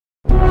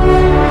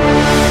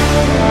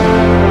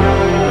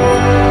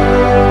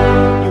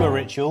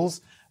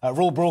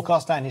Royal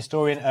broadcaster and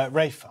historian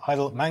Rafe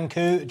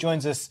Heidel-Manku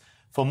joins us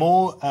for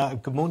more.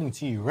 Good morning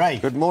to you,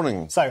 Rafe. Good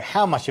morning. So,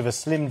 how much of a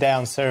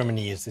slimmed-down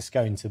ceremony is this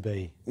going to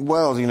be?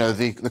 Well, you know,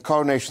 the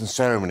coronation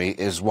ceremony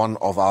is one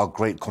of our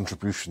great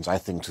contributions, I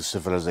think, to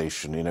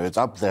civilization. You know, it's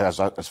up there,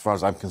 as far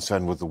as I'm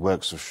concerned, with the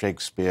works of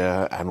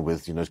Shakespeare and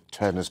with, you know,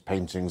 Turner's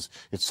paintings.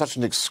 It's such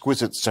an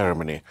exquisite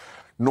ceremony.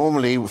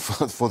 Normally,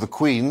 for the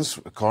Queen's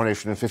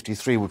coronation in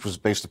 '53, which was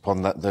based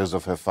upon those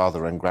of her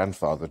father and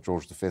grandfather,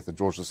 George V and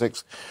George VI,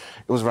 it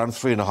was around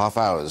 3.5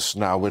 hours.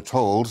 Now, we're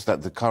told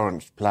that the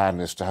current plan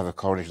is to have a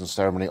coronation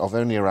ceremony of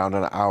only around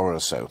an hour or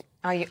so.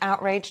 Are you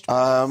outraged?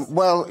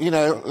 Well, you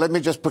know, let me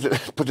just put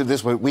it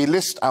this way. We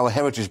list our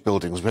heritage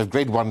buildings. We have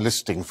Grade 1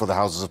 listing for the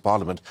Houses of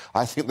Parliament.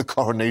 I think the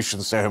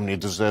coronation ceremony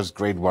deserves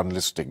Grade 1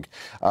 listing.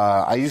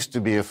 I used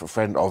to be a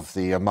friend of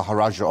the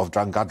Maharaja of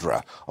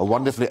Drangadra, a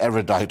wonderfully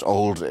erudite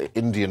old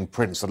Indian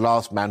prince, the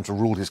last man to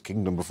rule his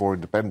kingdom before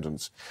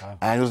independence. Wow.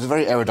 And he was a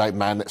very erudite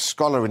man,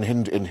 scholar in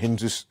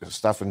Hindu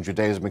stuff and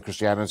Judaism and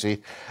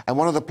Christianity. And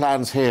one of the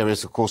plans here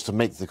is, of course, to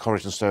make the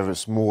coronation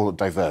service more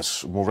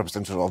diverse, more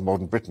representative of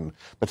modern Britain.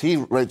 But he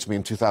wrote to me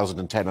in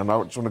 2010, and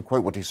I just want to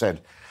quote what he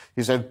said.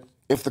 He said,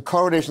 "If the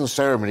coronation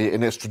ceremony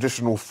in its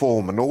traditional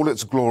form and all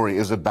its glory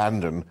is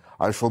abandoned,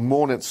 I shall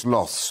mourn its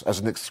loss as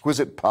an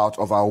exquisite part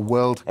of our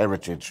world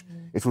heritage.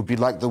 It would be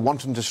like the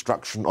wanton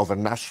destruction of a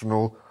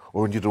national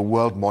or indeed a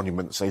world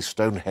monument, say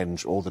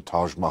Stonehenge or the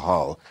Taj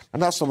Mahal."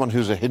 And that's someone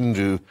who's a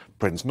Hindu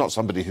prince, not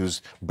somebody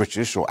who's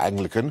British or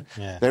Anglican.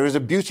 Yeah. There is a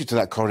beauty to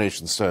that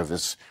coronation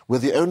service. We're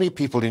the only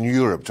people in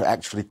Europe to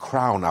actually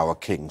crown our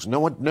kings.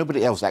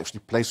 Nobody else actually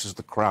places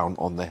the crown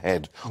on the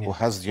head or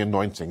has the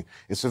anointing.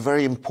 It's a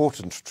very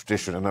important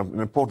tradition and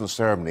an important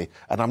ceremony,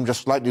 and I'm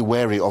just slightly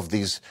wary of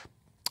these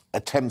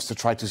attempts to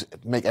try to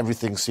make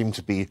everything seem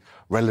to be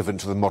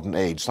relevant to the modern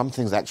age. Some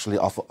things actually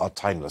are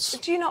timeless.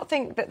 Do you not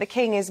think that the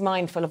King is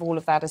mindful of all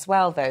of that as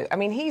well, though? I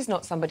mean, he's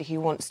not somebody who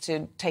wants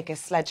to take a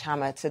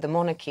sledgehammer to the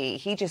monarchy.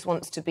 He just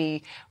wants to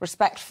be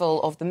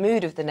respectful of the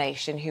mood of the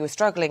nation, who are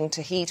struggling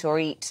to heat or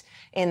eat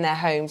in their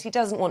homes. He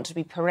doesn't want to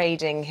be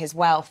parading his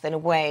wealth in a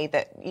way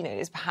that, you know,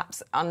 is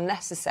perhaps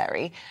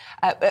unnecessary.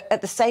 But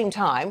at the same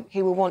time,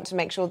 he will want to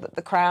make sure that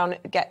the Crown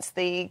gets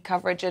the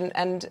coverage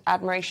and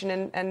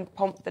admiration and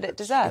pomp that it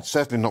deserves. It's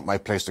certainly not my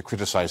place to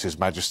criticise His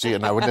Majesty,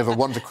 and I would never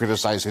want to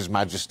criticise His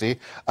Majesty.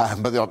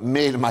 But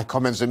my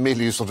comments are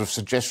merely sort of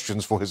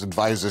suggestions for his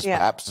advisers,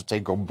 perhaps, to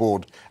take on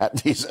board at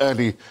these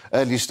early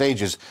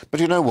stages. But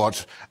you know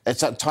what?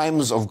 It's at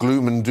times of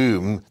gloom and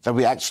doom that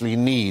we actually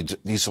need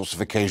these sorts of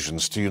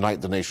occasions to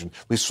unite the nation.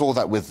 We saw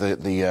that with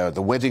the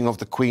wedding of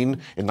the Queen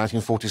in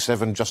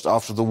 1947, just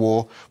after the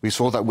war. We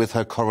saw that with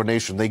her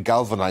coronation. They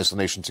galvanised the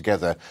nation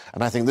together,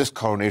 and I think this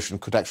coronation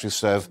could actually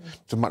serve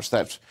to much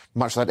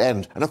that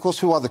end. And of course,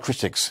 who are the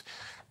critics?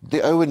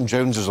 The Owen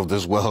Joneses of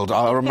this world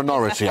are a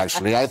minority,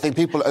 actually. I think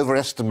people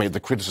overestimate the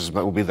criticism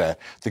that will be there.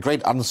 The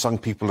great unsung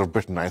people of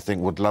Britain, I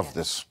think, would love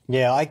this.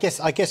 Yeah, I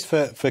guess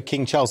for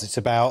King Charles, it's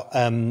about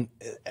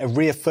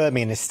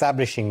reaffirming and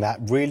establishing that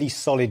really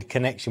solid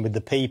connection with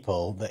the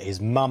people that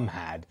his mum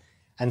had.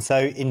 And so,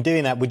 in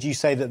doing that, would you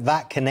say that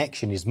that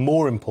connection is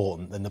more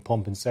important than the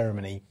pomp and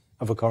ceremony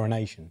of a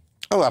coronation?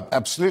 Oh,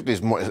 absolutely.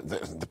 It's more,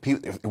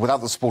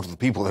 without the support of the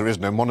people, there is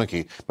no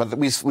monarchy. But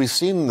we've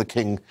seen the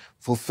King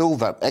fulfil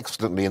that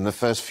excellently in the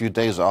first few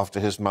days after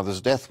his mother's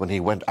death, when he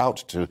went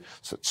out to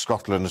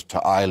Scotland, to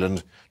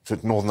Ireland, to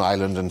Northern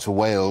Ireland and to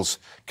Wales,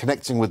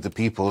 connecting with the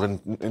people and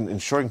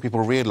ensuring people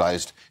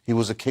realised he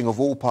was a king of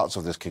all parts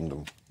of this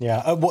kingdom.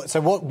 Yeah.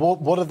 So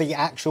what are the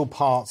actual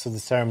parts of the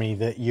ceremony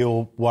that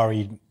you're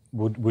worried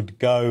would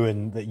go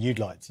and that you'd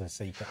like to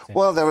see?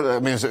 Well,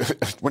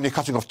 when you're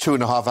cutting off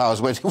 2.5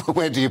 hours,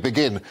 where do you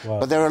begin?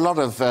 Well, but there are a lot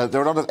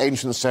of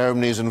ancient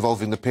ceremonies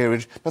involving the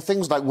peerage, but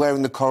things like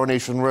wearing the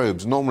coronation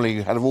robes. Normally,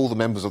 you have all the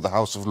members of the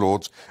House of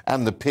Lords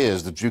and the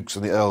peers, the dukes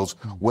and the earls,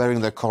 wearing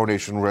their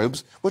coronation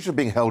robes, which are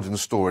being held in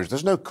storage.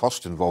 There's no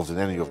cost involved in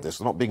any of this.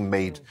 They're not being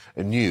made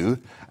anew.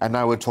 And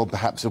now we're told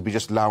perhaps it'll be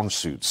just lounge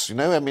suits. You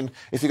know, I mean,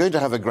 if you're going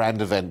to have a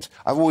grand event,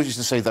 I've always used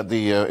to say that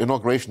the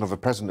inauguration of a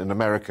president in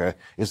America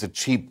is a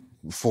cheap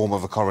form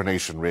of a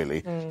coronation,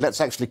 really.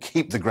 Let's actually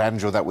keep the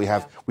grandeur that we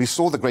have. We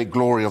saw the great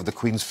glory of the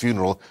Queen's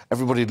funeral.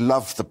 Everybody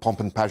loved the pomp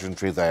and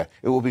pageantry there.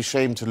 It will be a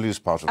shame to lose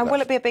part of that. And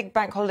will it be a big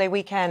bank holiday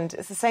weekend?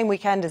 It's the same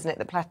weekend, isn't it,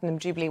 that Platinum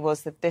Jubilee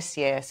was this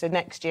year? So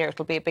next year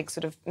it'll be a big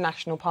sort of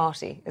national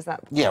party. Is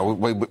that... Yeah,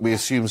 we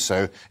assume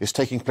so. It's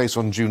taking place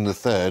on June the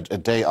 3rd, a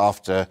day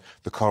after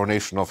the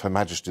coronation of Her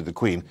Majesty the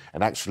Queen.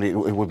 And actually,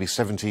 it will be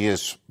 70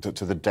 years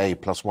to the day,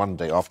 plus 1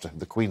 day after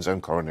the Queen's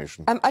own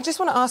coronation. I just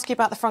want to ask you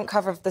about the front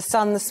cover of The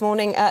Sun this morning.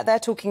 They're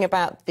talking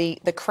about the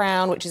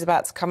Crown, which is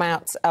about to come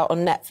out on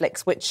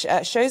Netflix, which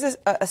shows us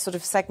a sort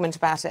of segment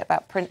about it,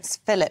 about Prince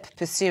Philip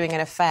pursuing an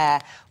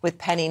affair with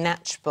Penny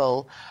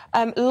Natchbull.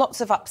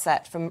 Lots of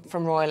upset from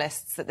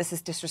royalists that this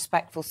is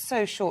disrespectful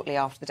so shortly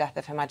after the death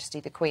of Her Majesty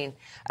the Queen,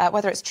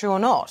 whether it's true or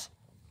not.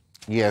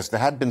 Yes, there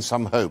had been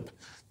some hope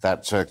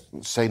that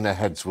saner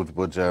heads would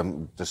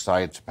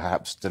decide to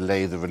perhaps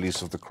delay the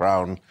release of The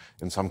Crown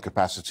in some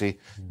capacity.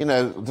 You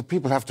know, the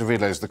people have to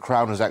realise The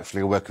Crown is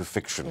actually a work of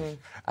fiction.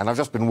 And I've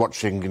just been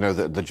watching, you know,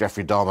 the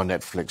Jeffrey Dahmer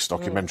Netflix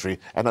documentary,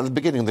 and at the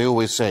beginning they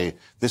always say,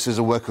 this is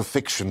a work of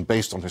fiction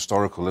based on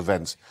historical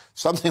events.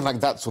 Something like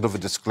that sort of a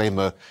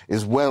disclaimer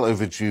is well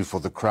overdue for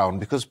The Crown,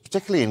 because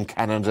particularly in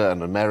Canada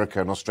and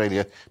America and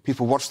Australia,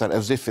 people watch that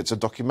as if it's a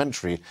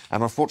documentary,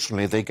 and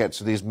unfortunately they get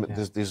to these...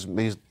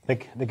 They're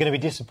going to be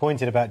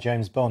disappointed about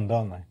James Bond,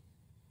 aren't they?